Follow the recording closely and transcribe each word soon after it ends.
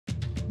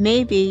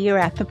Maybe you're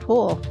at the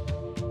pool.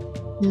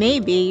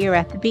 Maybe you're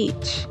at the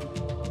beach.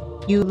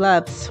 You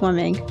love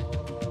swimming.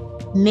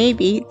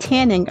 Maybe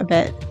tanning a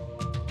bit.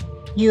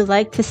 You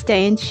like to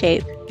stay in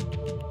shape.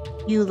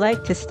 You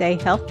like to stay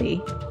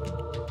healthy.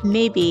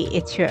 Maybe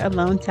it's your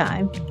alone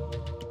time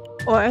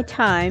or a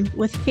time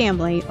with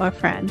family or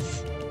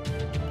friends.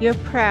 You're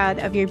proud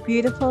of your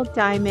beautiful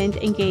diamond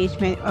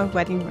engagement or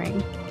wedding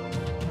ring.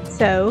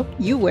 So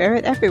you wear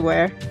it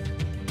everywhere,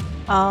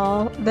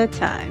 all the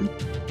time,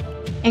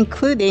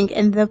 including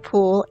in the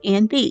pool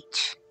and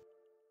beach.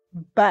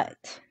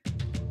 But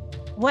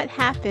what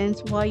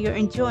happens while you're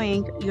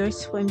enjoying your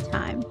swim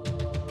time?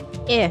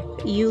 If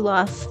you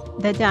lost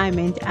the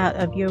diamond out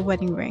of your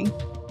wedding ring,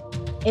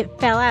 it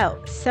fell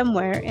out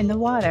somewhere in the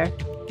water.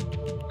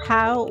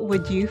 How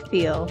would you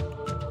feel?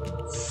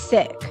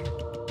 Sick.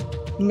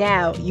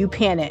 Now you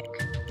panic.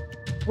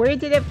 Where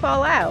did it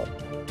fall out?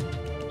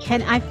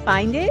 Can I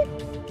find it?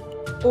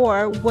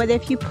 Or what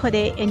if you put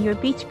it in your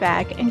beach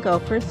bag and go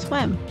for a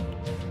swim?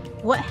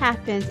 What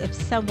happens if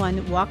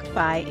someone walked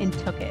by and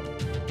took it?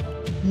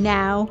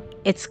 Now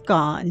it's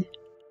gone.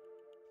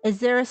 Is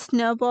there a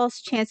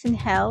snowball's chance in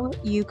hell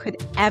you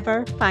could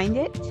ever find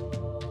it?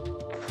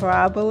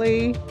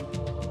 Probably,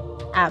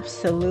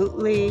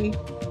 absolutely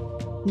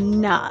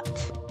not.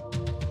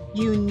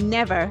 You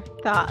never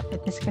thought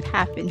that this could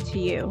happen to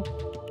you.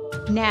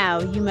 Now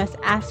you must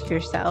ask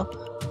yourself,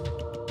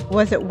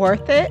 was it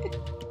worth it?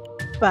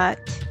 But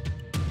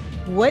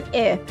what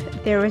if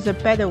there was a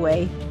better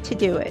way to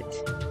do it?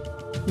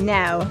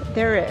 Now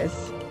there is.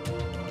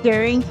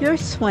 During your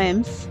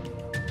swims,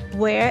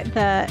 wear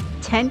the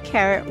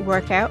 10-carat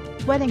workout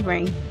wedding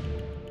ring.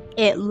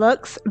 It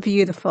looks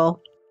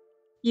beautiful.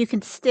 You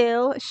can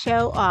still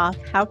show off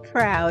how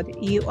proud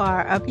you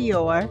are of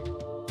your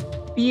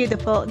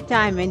beautiful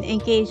diamond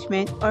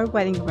engagement or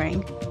wedding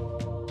ring.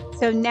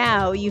 So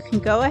now you can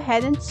go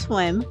ahead and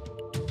swim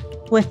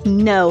with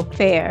no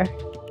fare,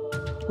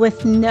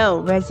 with no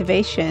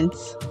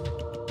reservations.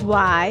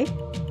 Why?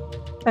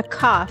 The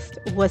cost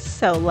was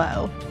so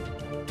low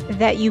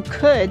that you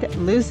could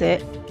lose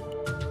it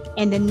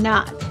and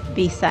not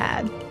be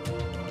sad.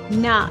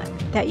 Not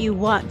that you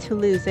want to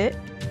lose it.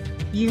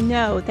 You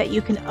know that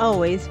you can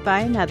always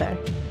buy another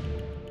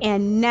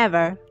and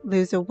never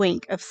lose a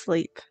wink of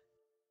sleep.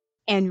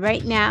 And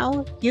right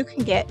now, you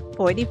can get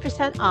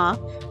 40% off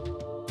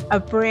a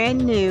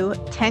brand new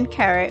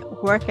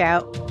 10-carat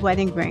workout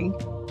wedding ring.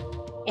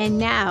 And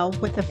now,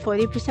 with a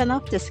 40%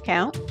 off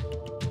discount,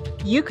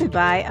 you could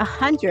buy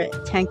 100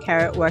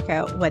 10-carat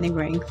workout wedding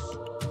rings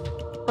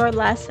for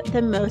less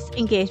than most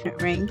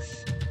engagement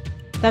rings.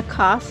 The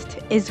cost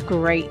is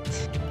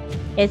great.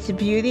 Its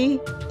beauty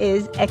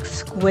is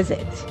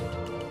exquisite.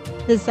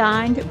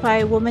 Designed by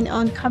a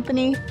woman-owned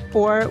company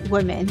for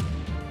women.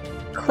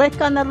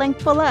 Click on the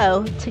link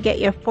below to get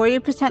your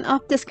 40%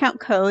 off discount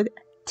code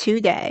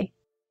today.